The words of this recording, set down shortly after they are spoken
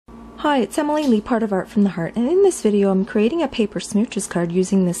Hi, it's Emily, Leiphart of Art from the Heart, and in this video I'm creating a Paper Smooches card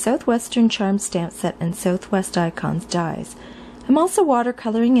using the Southwestern Charm stamp set and Southwest Icons dies. I'm also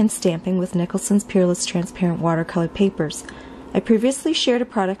watercoloring and stamping with Nicholson's Peerless transparent watercolor papers. I previously shared a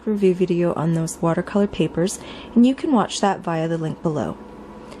product review video on those watercolor papers, and you can watch that via the link below.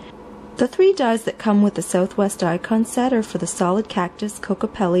 The three dies that come with the Southwest Icon set are for the solid cactus,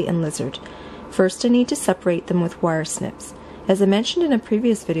 cocopelli, and lizard. First I need to separate them with wire snips. As I mentioned in a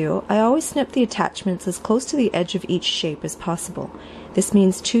previous video, I always snip the attachments as close to the edge of each shape as possible. This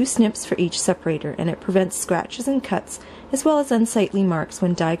means 2 snips for each separator, and it prevents scratches and cuts, as well as unsightly marks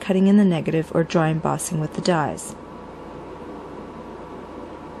when die cutting in the negative or dry embossing with the dies.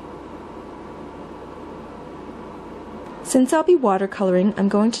 Since I'll be watercoloring, I'm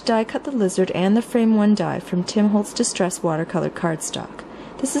going to die cut the lizard and the frame 1 die from Tim Holtz Distress watercolor cardstock.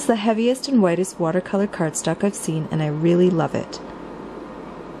 This is the heaviest and whitest watercolor cardstock I've seen, and I really love it.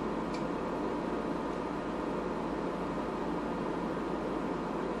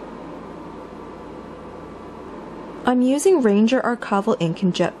 I'm using Ranger Archival ink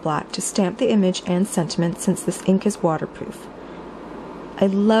in jet black to stamp the image and sentiment since this ink is waterproof. I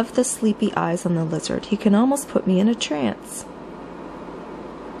love the sleepy eyes on the lizard. He can almost put me in a trance.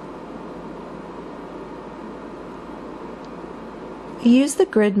 I use the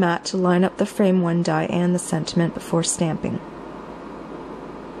grid mat to line up the frame 1 die and the sentiment before stamping.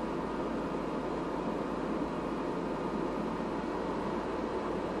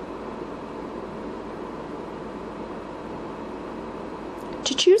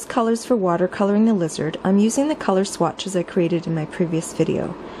 To choose colors for watercoloring the lizard, I'm using the color swatches I created in my previous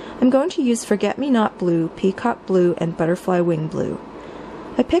video. I'm going to use Forget-Me-Not Blue, Peacock Blue, and Butterfly Wing Blue.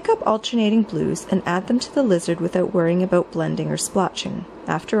 I pick up alternating blues and add them to the lizard without worrying about blending or splotching.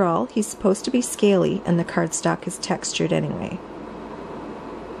 After all, he's supposed to be scaly and the cardstock is textured anyway.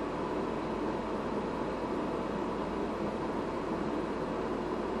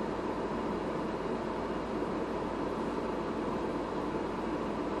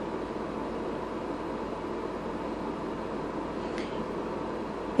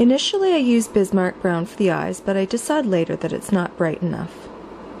 Initially I use Bismarck brown for the eyes, but I decide later that it's not bright enough.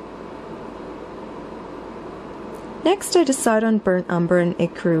 Next I decide on burnt umber and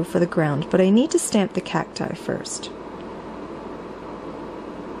ecru for the ground, but I need to stamp the cacti first.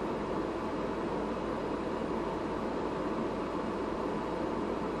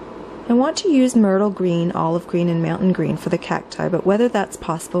 I want to use myrtle green, olive green, and mountain green for the cacti, but whether that's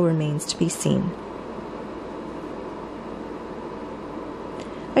possible remains to be seen.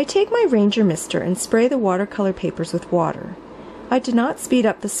 I take my Ranger mister and spray the watercolor papers with water. I did not speed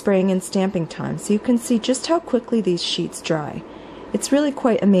up the spraying and stamping time, so you can see just how quickly these sheets dry. It's really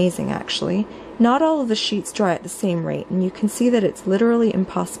quite amazing, actually. Not all of the sheets dry at the same rate, and you can see that it's literally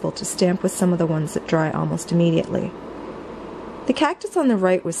impossible to stamp with some of the ones that dry almost immediately. The cactus on the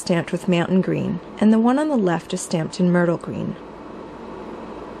right was stamped with mountain green, and the one on the left is stamped in myrtle green.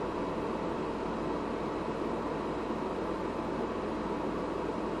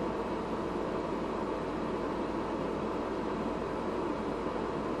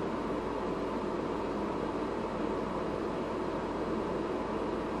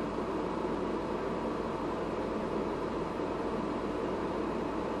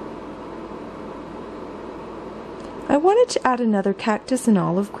 I wanted to add another cactus in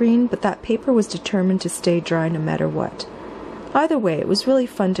olive green, but that paper was determined to stay dry no matter what. Either way, it was really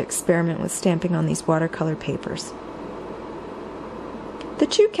fun to experiment with stamping on these watercolor papers. The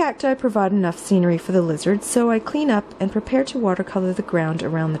 2 cacti provide enough scenery for the lizard, so I clean up and prepare to watercolor the ground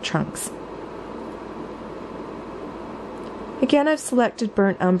around the trunks. Again, I've selected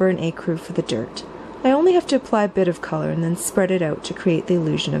burnt umber and ecru for the dirt. I only have to apply a bit of color and then spread it out to create the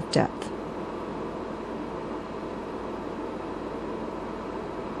illusion of depth.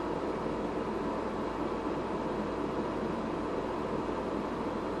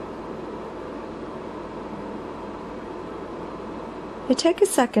 I take a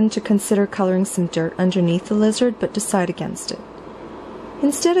second to consider coloring some dirt underneath the lizard, but decide against it.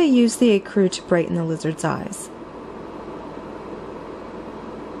 Instead, I use the ecru to brighten the lizard's eyes.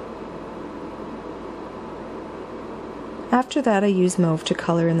 After that, I use mauve to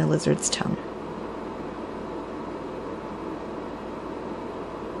color in the lizard's tongue.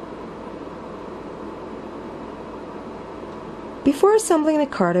 Before assembling the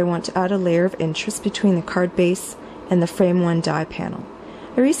card, I want to add a layer of interest between the card base and the frame 1 die panel.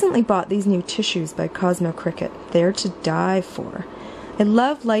 I recently bought these new tissues by Cosmo Cricket. They're to die for. I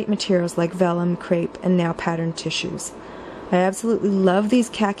love light materials like vellum, crepe, and now patterned tissues. I absolutely love these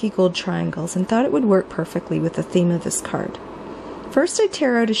khaki gold triangles and thought it would work perfectly with the theme of this card. First I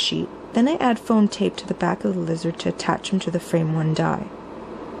tear out a sheet, then I add foam tape to the back of the lizard to attach him to the frame 1 die.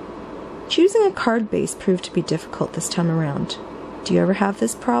 Choosing a card base proved to be difficult this time around. Do you ever have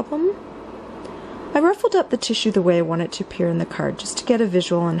this problem? I ruffled up the tissue the way I want it to appear in the card just to get a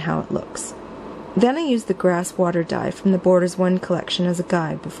visual on how it looks. Then I used the grass water dye from the Borders 1 collection as a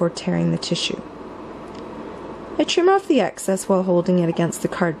guide before tearing the tissue. I trim off the excess while holding it against the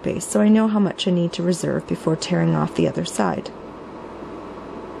card base so I know how much I need to reserve before tearing off the other side.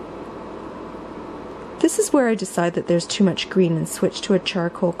 This is where I decide that there's too much green and switch to a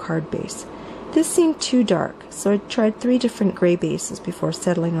charcoal card base. This seemed too dark, so I tried 3 different gray bases before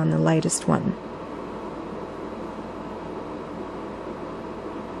settling on the lightest one.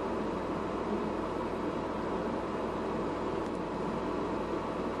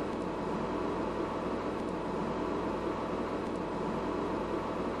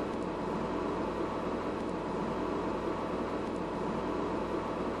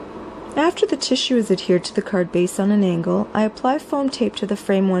 After the tissue is adhered to the card base on an angle, I apply foam tape to the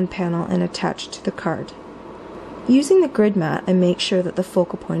frame 1 panel and attach it to the card. Using the grid mat, I make sure that the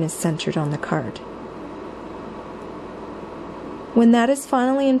focal point is centered on the card. When that is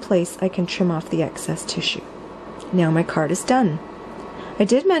finally in place, I can trim off the excess tissue. Now my card is done. I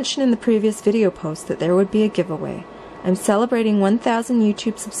did mention in the previous video post that there would be a giveaway. I'm celebrating 1,000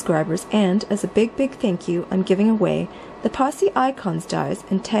 YouTube subscribers and, as a big thank you, I'm giving away the Posse Icons dies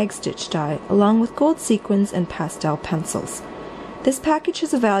and tag stitch die along with gold sequins and pastel pencils. This package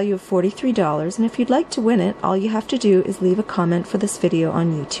has a value of $43, and if you'd like to win it, all you have to do is leave a comment for this video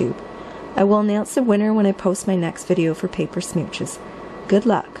on YouTube. I will announce the winner when I post my next video for Paper Smooches. Good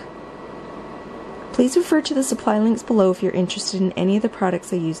luck! Please refer to the supply links below if you're interested in any of the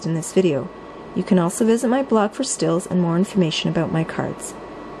products I used in this video. You can also visit my blog for stills and more information about my cards.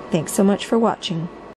 Thanks so much for watching.